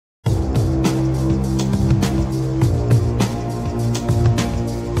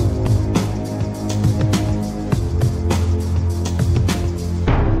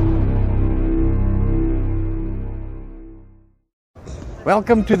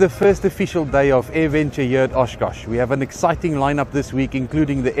Welcome to the first official day of AirVenture here at Oshkosh. We have an exciting lineup this week,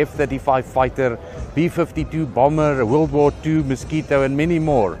 including the F-35 fighter, B-52 bomber, a World War II Mosquito and many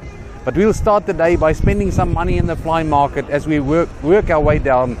more. But we'll start the day by spending some money in the fly market as we work our way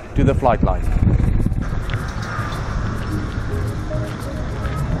down to the flight line.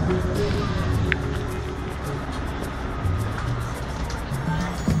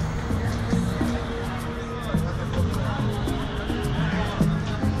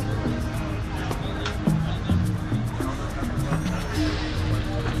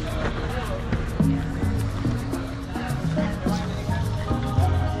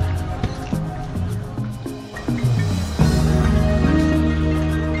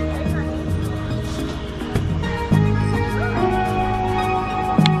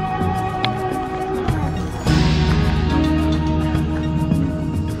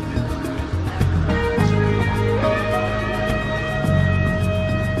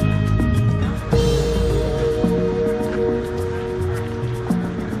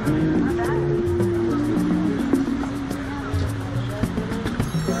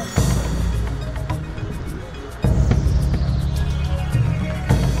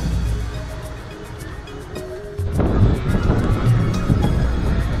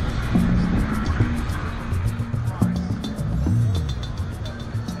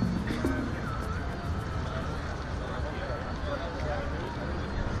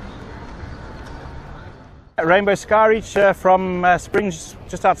 Rainbow Skyreach from Springs,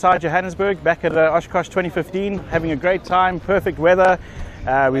 just outside Johannesburg, back at Oshkosh 2015, having a great time, perfect weather.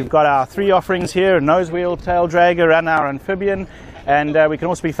 We've got our 3 offerings here, a nose wheel, tail dragger and our amphibian, and we can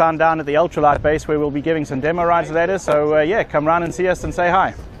also be found down at the ultralight base where we'll be giving some demo rides later, so yeah, come round and see us and say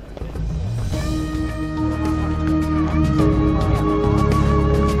hi.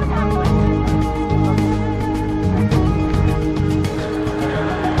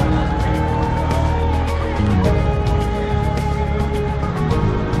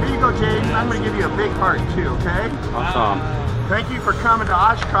 I'm going to give you a big heart too, okay? Awesome. Thank you for coming to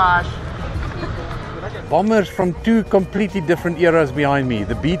Oshkosh. Bombers from 2 completely different eras behind me,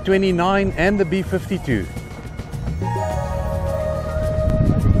 the B-29 and the B-52.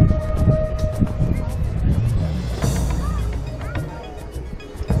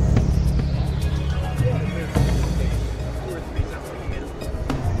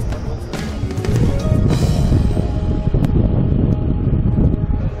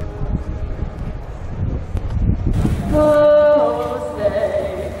 Oh,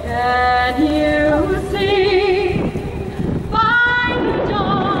 say, can you see by the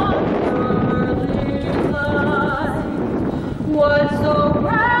dawn's early light what so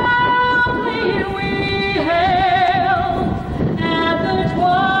proudly we hailed at the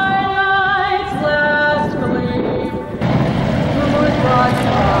twilight's last gleam? Whose broad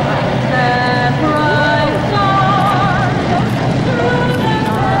stars and bright stars through the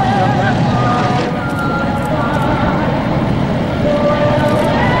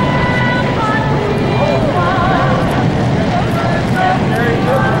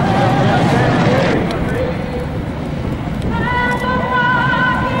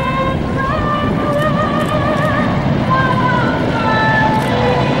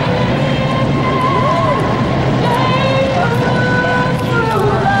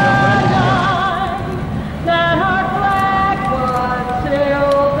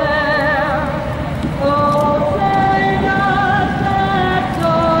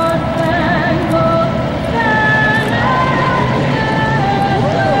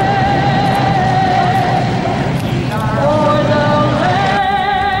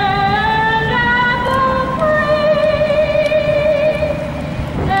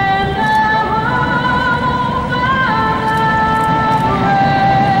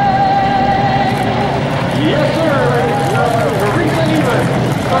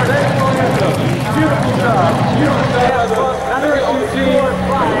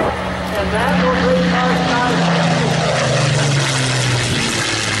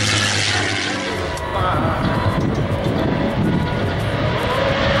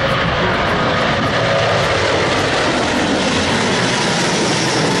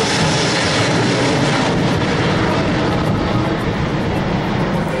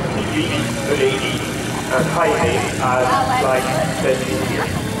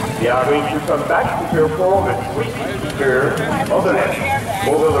They are going to come back to perform a quick turn on the left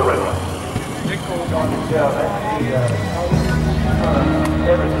over the runway.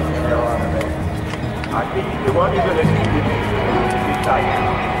 I think the one you're going to see this time.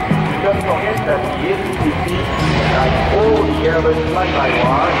 Don't forget that the ACCC, like all the Airbus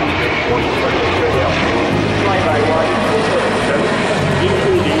fly-by-wire, is a 40% fly-by-wire is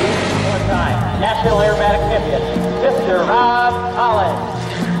National Aerobatic Champion, Mr. Rob Collins.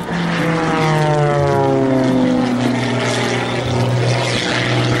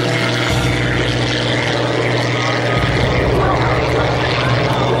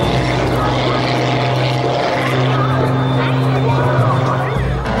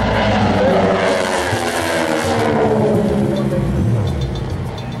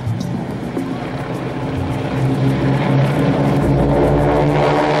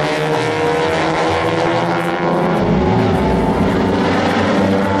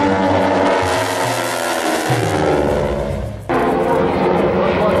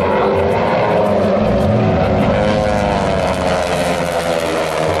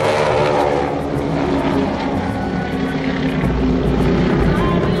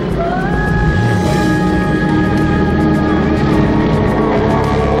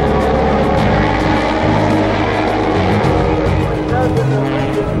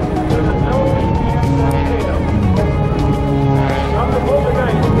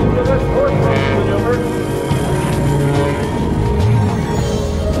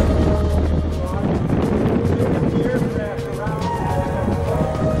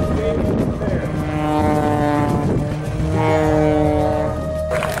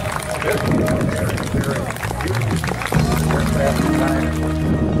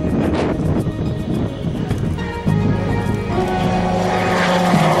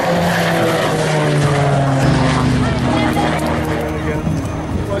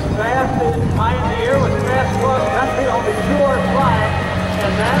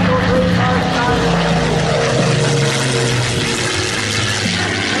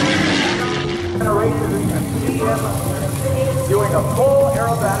 Doing a full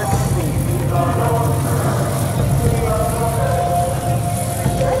aerobatic speed.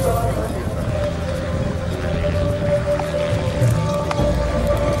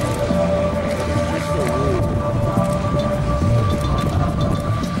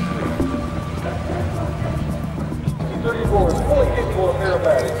 Fully capable of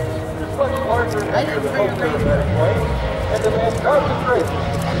aerobatics. It's much larger than the post-aerobatic plane and demands concentration.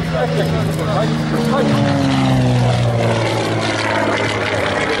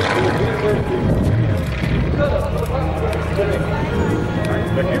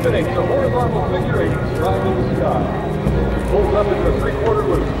 Accumulates a horizontal figure eight surrounding the sky. Pulls up into a three-quarter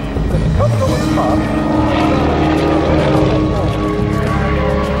loop. Comes over the top.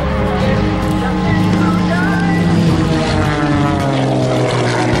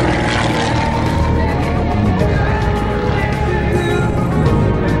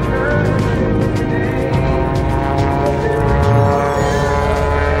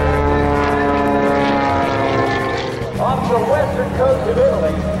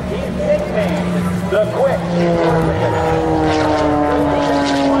 The quick.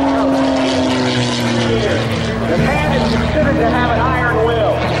 The man is considered to have an iron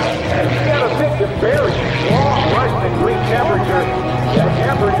will. And he's got a big to very long Russian green temperature. The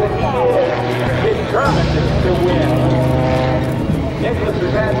temperature he is determined to win. Nicholas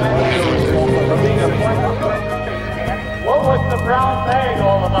has had many sources of being a player. What was the brown bag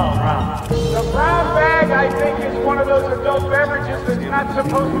all about, Ron? The brown bag, I think, is one of those adult beverages that's not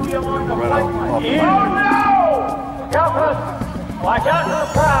supposed to be along the flight line. Oh, no! Help us! Watch out for the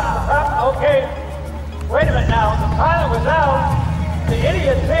prop. Okay. Wait a minute now. The pilot was out. The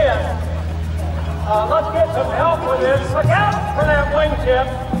idiot's in. Let's get some help with this. Look out for that wingtip.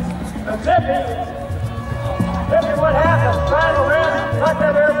 Zippy, what happened? Trying to let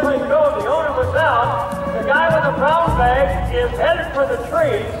that airplane go. The owner was out. The guy with the brown bag is headed for the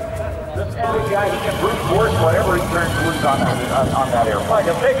trees. This guy, he can brute force whatever he turns loose on that airplane. Like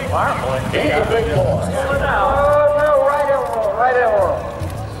a big marble. He's a big boy. Oh, no, right arrow.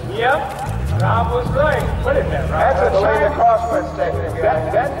 Yep, Rob was right. What is that, Rob? That's a Chinese crosswind technique.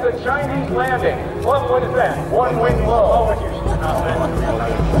 That's the Chinese landing. What is that? One wing low. Oh, what you're